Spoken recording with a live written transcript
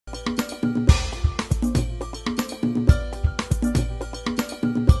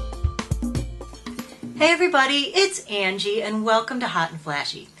Hey everybody, it's Angie and welcome to Hot and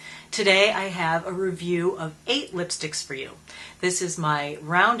Flashy. Today I have a review of 8 lipsticks for you. This is my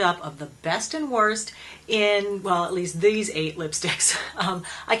roundup of the best and worst in, well, at least these 8 lipsticks.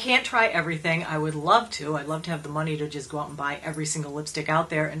 I can't try everything. I would love to. I'd love to have the money to just go out and buy every single lipstick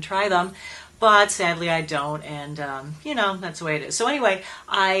out there and try them, but sadly I don't, and you know, that's the way it is. So anyway,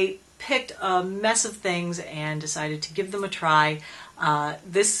 I picked a mess of things and decided to give them a try.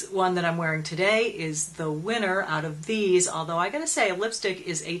 This one that I'm wearing today is the winner out of these, although I gotta say lipstick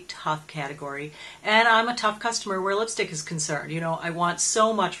is a tough category, and I'm a tough customer where lipstick is concerned. You know, I want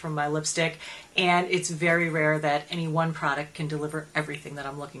so much from my lipstick, and it's very rare that any one product can deliver everything that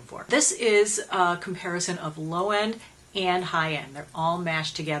I'm looking for. This is a comparison of low end and high end. They're all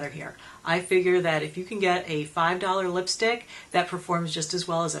mashed together here. I figure that if you can get a $5 lipstick that performs just as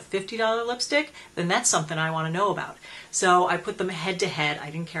well as a $50 lipstick, then that's something I want to know about. So I put them head to head.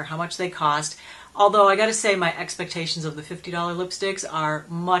 I didn't care how much they cost. Although I gotta say my expectations of the $50 lipsticks are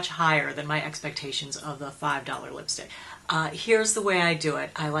much higher than my expectations of the $5 lipstick. Here's the way I do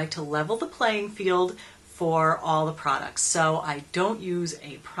it. I like to level the playing field for all the products. So I don't use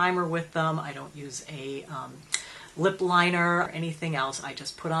a primer with them. I don't use a lip liner or anything else. I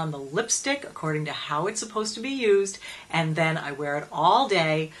just put on the lipstick according to how it's supposed to be used, and then I wear it all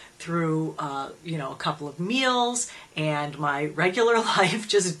day through you know, a couple of meals and my regular life,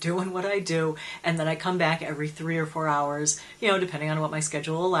 just doing what I do, and then I come back every 3 or 4 hours, you know, depending on what my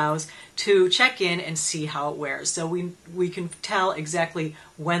schedule allows, to check in and see how it wears. So we can tell exactly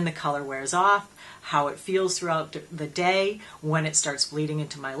when the color wears off, how it feels throughout the day, when it starts bleeding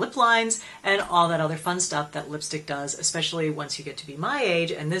into my lip lines, and all that other fun stuff that lipstick does, especially once you get to be my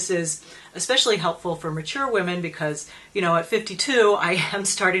age. And this is especially helpful for mature women because, you know, at 52, I am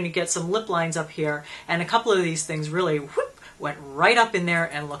starting to get some lip lines up here, and a couple of these things really whoop, went right up in there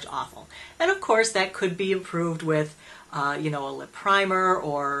and looked awful. And of course, that could be improved with you know, a lip primer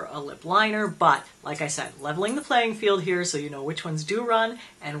or a lip liner, but like I said, leveling the playing field here so you know which ones do run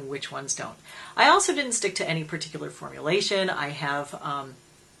and which ones don't. I also didn't stick to any particular formulation. I have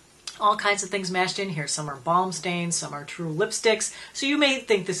all kinds of things mashed in here. Some are balm stains, some are true lipsticks, so you may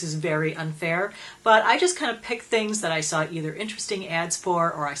think this is very unfair, but I just kind of picked things that I saw either interesting ads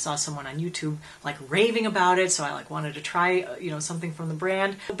for, or I saw someone on YouTube like raving about it, so I like wanted to try you know, something from the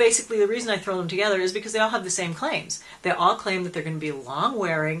brand. Basically, the reason I throw them together is because they all have the same claims. They all claim that they're going to be long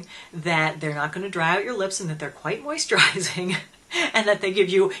wearing, that they're not going to dry out your lips, and that they're quite moisturizing, and that they give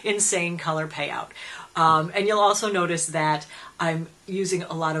you insane color payout. And you'll also notice that I'm using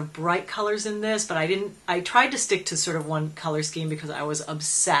a lot of bright colors in this, but I tried to stick to sort of one color scheme because I was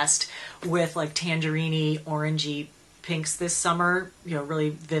obsessed with like tangerine-y, orangey pinks this summer, you know, really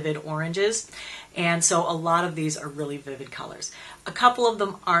vivid oranges. And so a lot of these are really vivid colors. A couple of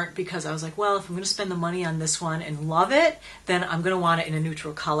them aren't, because I was like, well, if I'm going to spend the money on this one and love it, then I'm going to want it in a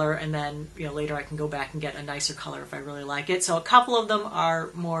neutral color, and then, you know, later I can go back and get a nicer color if I really like it. So a couple of them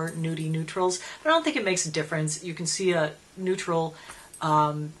are more nudie neutrals, but I don't think it makes a difference. You can see a neutral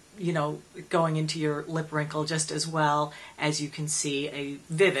you know, going into your lip wrinkle just as well as you can see a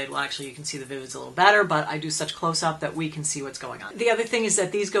vivid. Well, actually, you can see the vivids a little better, but I do such close-up that we can see what's going on. The other thing is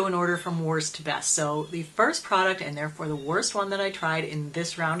that these go in order from worst to best. So the first product, and therefore the worst one that I tried in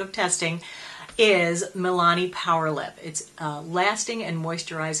this round of testing, is Milani PowerLip. It's a lasting and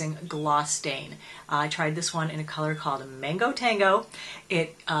moisturizing gloss stain. I tried this one in a color called Mango Tango.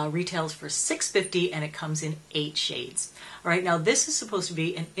 It retails for $6.50 and it comes in 8 shades. All right, now this is supposed to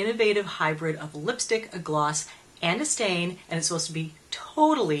be an innovative hybrid of lipstick, a gloss, and a stain, and it's supposed to be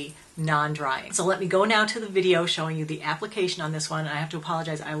totally non-drying. So let me go now to the video showing you the application on this one. I have to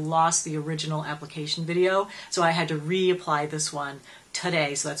apologize, I lost the original application video, so I had to reapply this one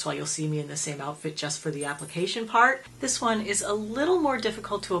today, so that's why you'll see me in the same outfit just for the application part. This one is a little more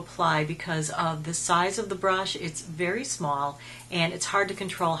difficult to apply because of the size of the brush. It's very small and it's hard to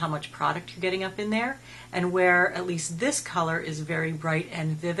control how much product you're getting up in there, and where at least this color is very bright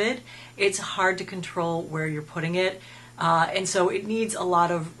and vivid, it's hard to control where you're putting it. And so it needs a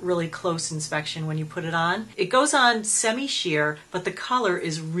lot of really close inspection when you put it on. It goes on semi-sheer, but the color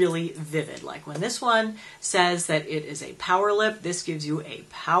is really vivid. Like when this one says that it is a power lip, this gives you a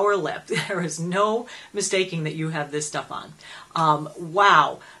power lip. There is no mistaking that you have this stuff on.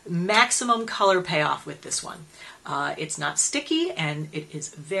 Wow, maximum color payoff with this one. It's not sticky and it is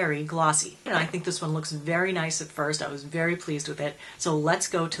very glossy. And I think this one looks very nice at first. I was very pleased with it. So let's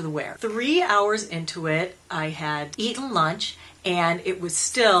go to the wear. 3 hours into it, I had eaten lunch and it was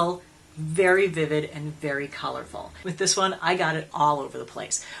still very vivid and very colorful. With this one, I got it all over the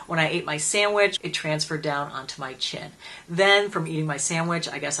place. When I ate my sandwich, it transferred down onto my chin. Then from eating my sandwich,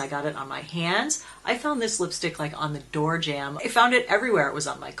 I guess I got it on my hands. I found this lipstick like on the door jamb. I found it everywhere. It was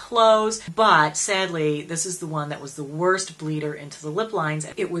on my clothes, but sadly, this is the one that was the worst bleeder into the lip lines.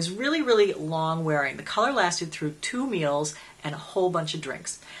 It was really, really long wearing. The color lasted through 2 meals and a whole bunch of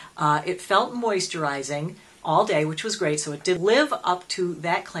drinks. It felt moisturizing all day, which was great. So it did live up to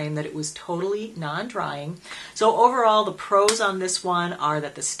that claim that it was totally non-drying. So overall, the pros on this one are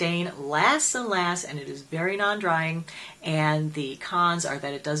that the stain lasts and lasts, and it is very non-drying. And the cons are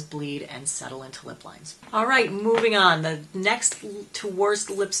that it does bleed and settle into lip lines. All right, moving on. The next to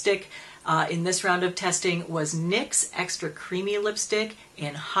worst lipstick in this round of testing was NYX Extra Creamy Lipstick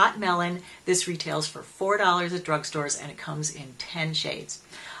in Hot Melon. This retails for $4 at drugstores, and it comes in 10 shades.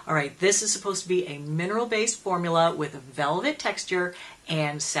 All right, this is supposed to be a mineral-based formula with a velvet texture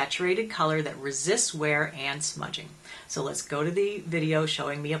and saturated color that resists wear and smudging. So let's go to the video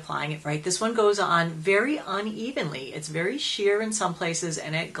showing me applying it. Right, this one goes on very unevenly. It's very sheer in some places,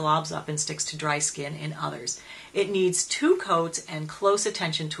 and it globs up and sticks to dry skin in others. It needs 2 coats and close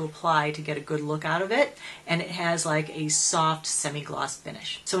attention to apply to get a good look out of it, and it has like a soft semi-gloss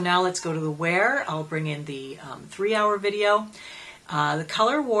finish. So now let's go to the wear. I'll bring in the 3-hour video. The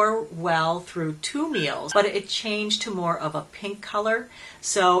color wore well through 2 meals, but it changed to more of a pink color,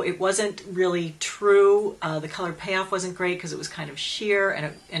 so it wasn't really true. The color payoff wasn't great because it was kind of sheer,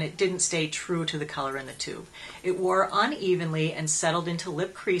 and it didn't stay true to the color in the tube. It wore unevenly and settled into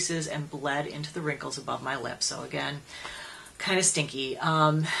lip creases and bled into the wrinkles above my lips. So again, kind of stinky.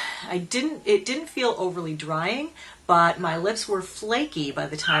 It didn't feel overly drying, but my lips were flaky by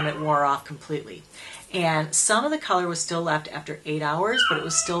the time it wore off completely. And some of the color was still left after 8 hours, but it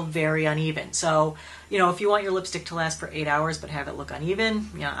was still very uneven. So, you know, if you want your lipstick to last for 8 hours but have it look uneven,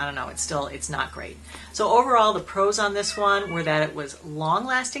 yeah, I don't know, it's not great. So overall, the pros on this one were that it was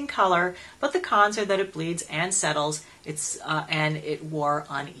long-lasting color, but the cons are that it bleeds and settles, and it wore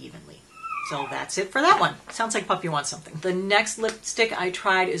unevenly. So that's it for that one. Sounds like Puppy wants something. The next lipstick I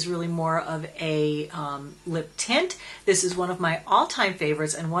tried is really more of a lip tint. This is one of my all-time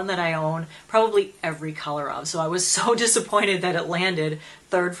favorites and one that I own probably every color of. So I was so disappointed that it landed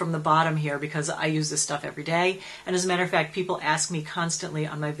 3rd from the bottom here because I use this stuff every day. And as a matter of fact, people ask me constantly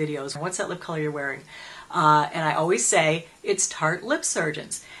on my videos, what's that lip color you're wearing? And I always say, it's Tarte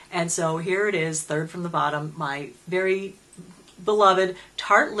Lipsurgence. And so here it is, 3rd from the bottom, my very beloved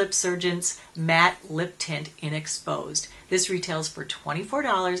Tarte Lipsurgence Matte Lip Tint in Exposed. This retails for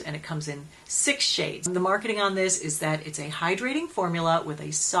 $24 and it comes in 6 shades. The marketing on this is that it's a hydrating formula with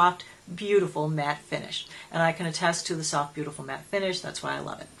a soft, beautiful matte finish. And I can attest to the soft, beautiful matte finish. That's why I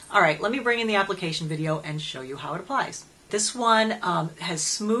love it. All right, let me bring in the application video and show you how it applies. This one has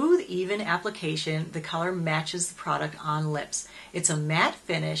smooth, even application. The color matches the product on lips. It's a matte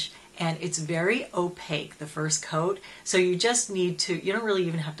finish, and it's very opaque, the first coat. So you just need to, you don't really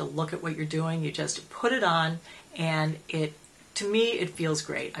even have to look at what you're doing. You just put it on, and to me, it feels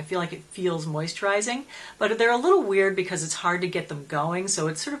great. I feel like it feels moisturizing, but they're a little weird because it's hard to get them going. So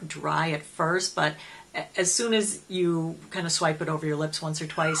it's sort of dry at first, but as soon as you kind of swipe it over your lips once or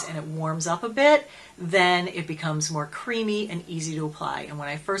twice and it warms up a bit, then it becomes more creamy and easy to apply. And when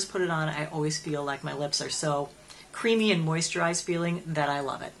I first put it on, I always feel like my lips are so creamy and moisturized feeling that I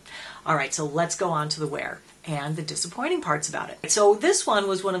love it. All right, so let's go on to the wear and the disappointing parts about it. So this one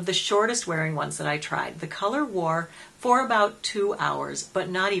was one of the shortest wearing ones that I tried. The color wore for about 2 hours, but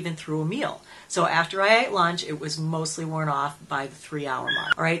not even through a meal. So after I ate lunch, it was mostly worn off by the 3-hour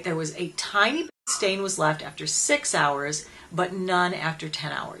mark. All right, there was a tiny stain was left after 6 hours, but none after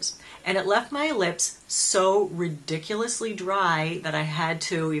 10 hours. And it left my lips so ridiculously dry that I had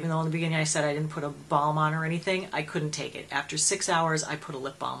to, even though in the beginning I said I didn't put a balm on or anything, I couldn't take it. After 6 hours, I put a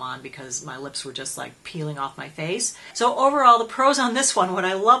lip balm on because my lips were just like peeling off my face. So overall, the pros on this one, what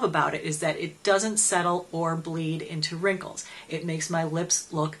I love about it is that it doesn't settle or bleed into wrinkles. It makes my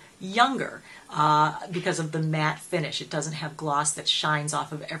lips look younger because of the matte finish. It doesn't have gloss that shines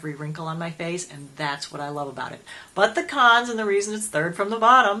off of every wrinkle on my face, and that's what I love about it. But the cons, and the reason it's 3rd from the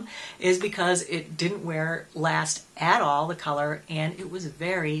bottom, is because it didn't last at all, the color, and it was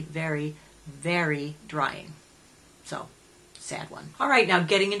very, very, very drying. So, sad one. All right, now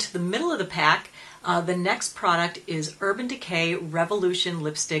getting into the middle of the pack, the next product is Urban Decay Revolution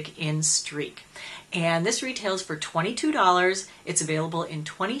Lipstick in Streak. And this retails for $22. It's available in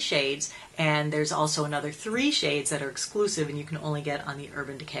 20 shades, and there's also another 3 shades that are exclusive and you can only get on the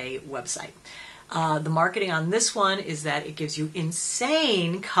Urban Decay website. The marketing on this one is that it gives you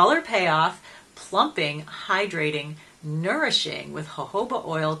insane color payoff, plumping, hydrating, nourishing with jojoba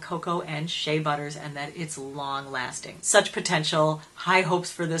oil, cocoa, and shea butters, and that it's long lasting. Such potential, high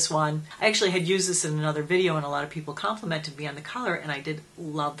hopes for this one. I actually had used this in another video and a lot of people complimented me on the color, and I did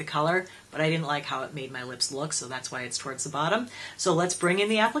love the color, but I didn't like how it made my lips look, so that's why it's towards the bottom. So let's bring in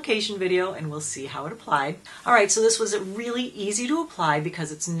the application video and we'll see how it applied. Alright, so this was really easy to apply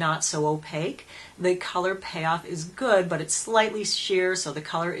because it's not so opaque. The color payoff is good, but it's slightly sheer, so the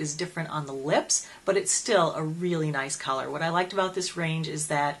color is different on the lips, but it's still a really nice color. What I liked about this range is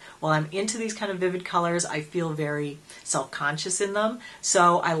that while I'm into these kind of vivid colors, I feel very self-conscious in them.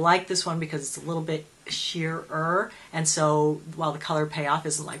 So I like this one because it's a little bit sheerer, and so while the color payoff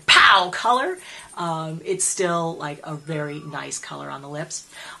isn't like pow color, it's still like a very nice color on the lips.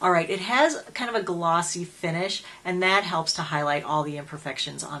 Alright, it has kind of a glossy finish, and that helps to highlight all the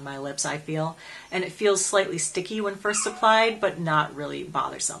imperfections on my lips, I feel. And it feels slightly sticky when first applied, but not really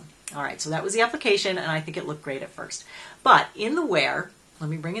bothersome. Alright, so that was the application, and I think it looked great at first. But in the wear, let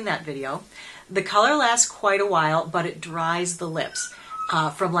me bring in that video, the color lasts quite a while, but it dries the lips.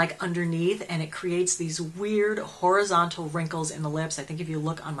 From like underneath, and it creates these weird horizontal wrinkles in the lips. I think if you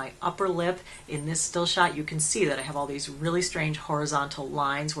look on my upper lip in this still shot, you can see that I have all these really strange horizontal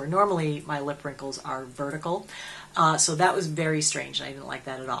lines where normally my lip wrinkles are vertical. So that was very strange, and I didn't like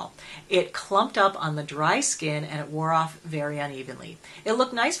that at all. It clumped up on the dry skin and it wore off very unevenly. It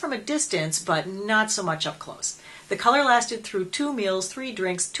looked nice from a distance, but not so much up close. The color lasted through 2 meals, 3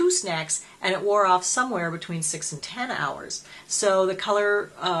 drinks, 2 snacks, and it wore off somewhere between 6 and 10 hours. So the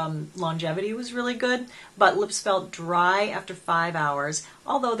color longevity was really good, but lips felt dry after 5 hours.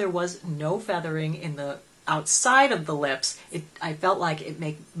 Although there was no feathering in the outside of the lips, I felt like it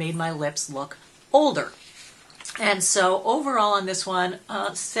made my lips look older. And so overall on this one,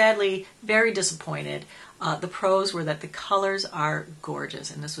 sadly, very disappointed. The pros were that the colors are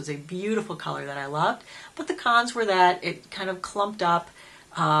gorgeous, and this was a beautiful color that I loved, but the cons were that it kind of clumped up,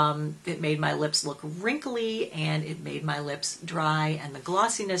 it made my lips look wrinkly, and it made my lips dry, and the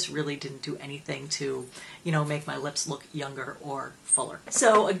glossiness really didn't do anything to, make my lips look younger or fuller.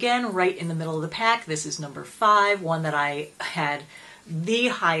 So again, right in the middle of the pack, this is number 5, one that I had the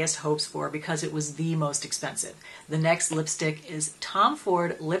highest hopes for because it was the most expensive. The next lipstick is Tom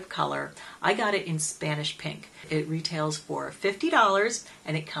Ford Lip Color. I got it in Spanish Pink. It retails for $50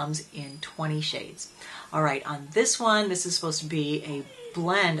 and it comes in 20 shades. Alright, on this one, this is supposed to be a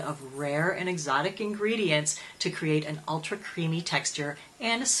blend of rare and exotic ingredients to create an ultra creamy texture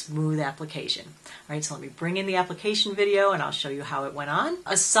and a smooth application. Alright, so let me bring in the application video and I'll show you how it went on.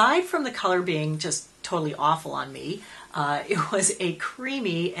 Aside from the color being just totally awful on me, it was a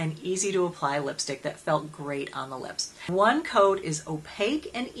creamy and easy to apply lipstick that felt great on the lips. One coat is opaque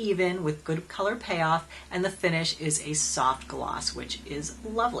and even with good color payoff, and the finish is a soft gloss, which is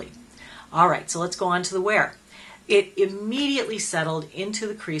lovely. Alright, so let's go on to the wear. It immediately settled into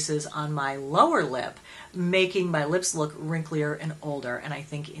the creases on my lower lip, making my lips look wrinklier and older. And I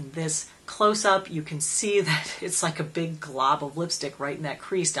think in this close-up, you can see that it's like a big glob of lipstick right in that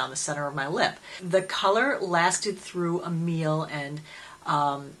crease down the center of my lip. The color lasted through a meal, and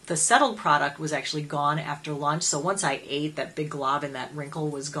the settled product was actually gone after lunch. So once I ate, that big glob and that wrinkle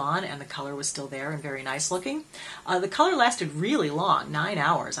was gone, and the color was still there and very nice looking. The color lasted really long, 9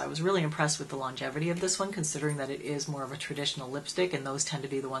 hours. I was really impressed with the longevity of this one, considering that it is more of a traditional lipstick, and those tend to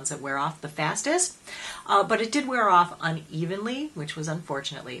be the ones that wear off the fastest. But it did wear off unevenly, which was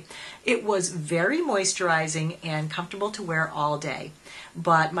unfortunately. It was very moisturizing and comfortable to wear all day,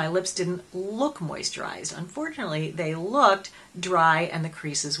 but my lips didn't look moisturized. Unfortunately, they looked dry and the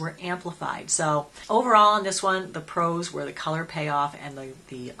creases were amplified. So overall on this one, the pros were the color payoff and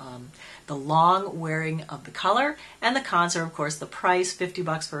the long wearing of the color, and the cons are of course the price,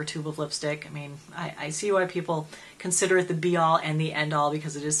 $50 for a tube of lipstick. I mean, I see why people consider it the be all and the end all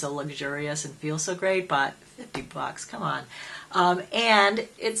because it is so luxurious and feels so great, but $50, come on. And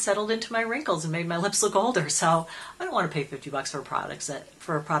it settled into my wrinkles and made my lips look older. So I don't want to pay $50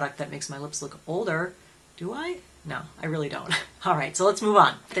 for a product that makes my lips look older. Do I? No, I really don't. All right, so let's move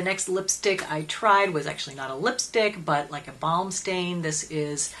on. The next lipstick I tried was actually not a lipstick, but like a balm stain. This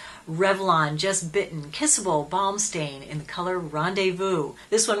is Revlon Just Bitten Kissable Balm Stain in the color Rendezvous.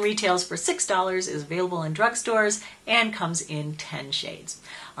 This one retails for $6, is available in drugstores, and comes in 10 shades.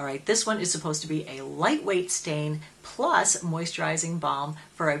 All right, this one is supposed to be a lightweight stain plus moisturizing balm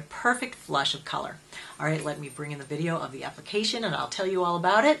for a perfect flush of color. All right, let me bring in the video of the application and I'll tell you all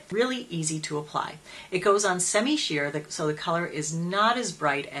about it. Really easy to apply. It goes on semi-sheer, so the color is not as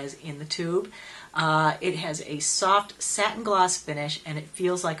bright as in the tube. It has a soft satin gloss finish and it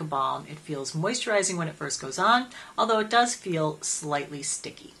feels like a balm. It feels moisturizing when it first goes on, although it does feel slightly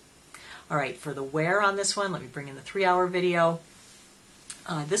sticky. All right, for the wear on this one, let me bring in the 3-hour video.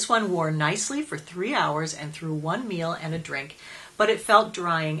 This one wore nicely for 3 hours and through one meal and a drink, but it felt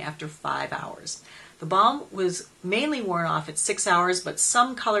drying after 5 hours. The balm was mainly worn off at 6 hours, but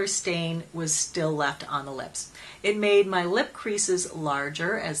some color stain was still left on the lips. It made my lip creases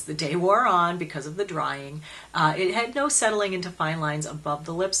larger as the day wore on because of the drying. It had no settling into fine lines above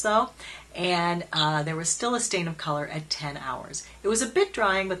the lips though, and there was still a stain of color at 10 hours. It was a bit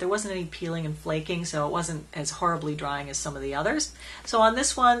drying, but there wasn't any peeling and flaking, so it wasn't as horribly drying as some of the others. So on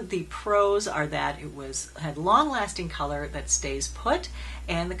this one, the pros are that it had long-lasting color that stays put,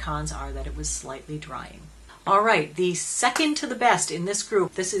 and the cons are that it was slightly drying. All right, the second to the best in this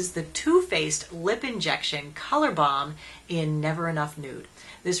group, this is the Too Faced Lip Injection Color Balm in Never Enough Nude.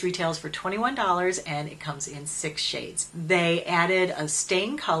 This retails for $21 and it comes in 6 shades. They added a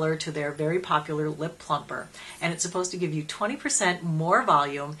stain color to their very popular lip plumper, and it's supposed to give you 20% more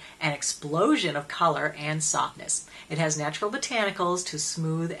volume, an explosion of color and softness. It has natural botanicals to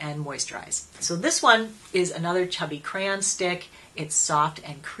smooth and moisturize. So this one is another chubby crayon stick. It's soft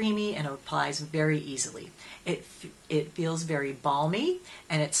and creamy and it applies very easily. It feels very balmy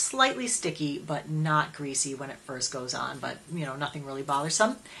and it's slightly sticky but not greasy when it first goes on, but nothing really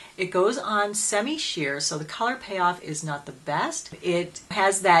bothersome. It goes on semi-sheer, so the color payoff is not the best. It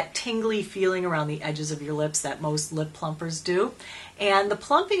has that tingly feeling around the edges of your lips that most lip plumpers do. And the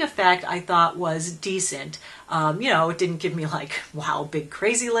plumping effect I thought was decent. It didn't give me like, wow, big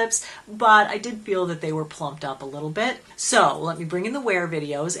crazy lips, but I did feel that they were plumped up a little bit. So let me bring in the wear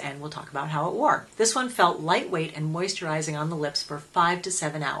videos and we'll talk about how it wore. This one felt lightweight and moisturizing on the lips for 5 to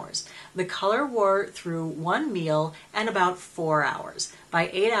 7 hours. The color wore through one meal and about 4 hours. By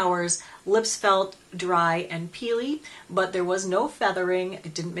 8 hours, lips felt dry and peely, but there was no feathering.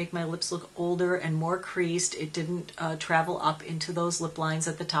 It didn't make my lips look older and more creased. It didn't travel up into those lip lines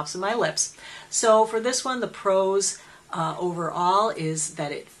at the tops of my lips. So for this one, the pros overall is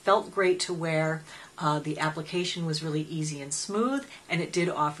that it felt great to wear. The application was really easy and smooth, and it did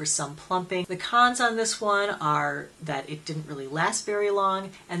offer some plumping. The cons on this one are that it didn't really last very long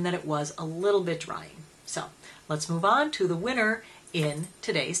and that it was a little bit drying. So let's move on to the winner in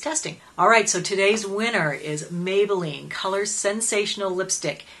today's testing. All right, so today's winner is Maybelline Colorsensational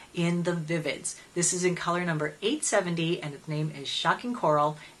Lipstick in the Vivids. This is in color number 870 and its name is Shocking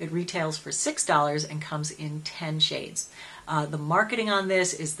Coral. It retails for $6 and comes in 10 shades. The marketing on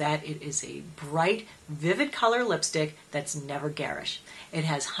this is that it is a bright, vivid color lipstick that's never garish. It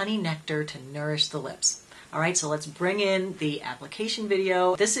has honey nectar to nourish the lips. All right, so let's bring in the application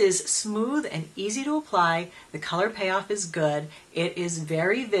video. This is smooth and easy to apply. The color payoff is good. It is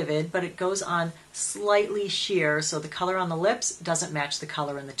very vivid, but it goes on slightly sheer, so the color on the lips doesn't match the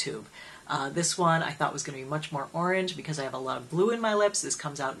color in the tube. This one I thought was going to be much more orange because I have a lot of blue in my lips. This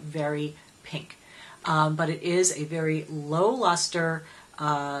comes out very pink. But it is a very low luster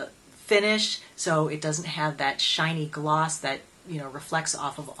finish, so it doesn't have that shiny gloss that reflects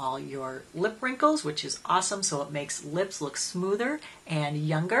off of all your lip wrinkles, which is awesome. So it makes lips look smoother and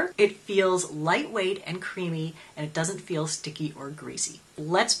younger. It feels lightweight and creamy, and it doesn't feel sticky or greasy.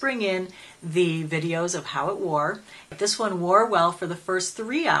 Let's bring in the videos of how it wore. This one wore well for the first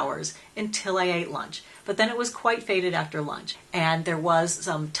 3 hours until I ate lunch, but then it was quite faded after lunch, and there was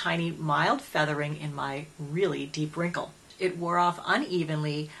some tiny mild feathering in my really deep wrinkle. It wore off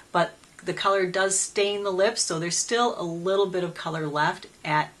unevenly, but the color does stain the lips, so there's still a little bit of color left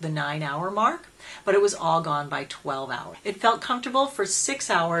at the 9-hour mark, but it was all gone by 12 hours. It felt comfortable for 6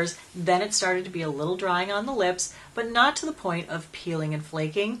 hours, then it started to be a little drying on the lips, but not to the point of peeling and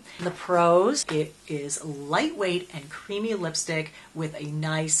flaking. The pros, it is lightweight and creamy lipstick with a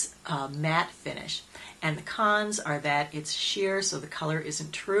nice matte finish. And the cons are that it's sheer, so the color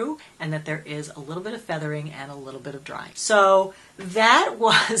isn't true, and that there is a little bit of feathering and a little bit of drying. So that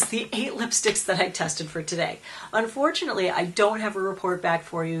was the 8 lipsticks that I tested for today. Unfortunately, I don't have a report back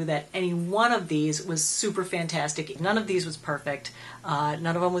for you that any one of these was super fantastic. None of these was perfect. None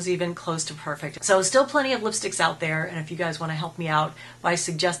of them was even close to perfect. So still plenty of lipsticks out there, and if you guys want to help me out by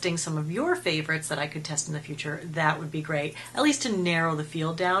suggesting some of your favorites that I could test in the future, that would be great, at least to narrow the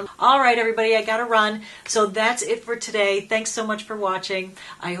field down. All right, everybody, I gotta run. So that's it for today. Thanks so much for watching.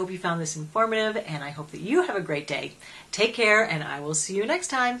 I hope you found this informative, and I hope that you have a great day. Take care, and I will see you next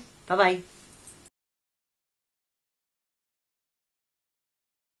time. Bye-bye.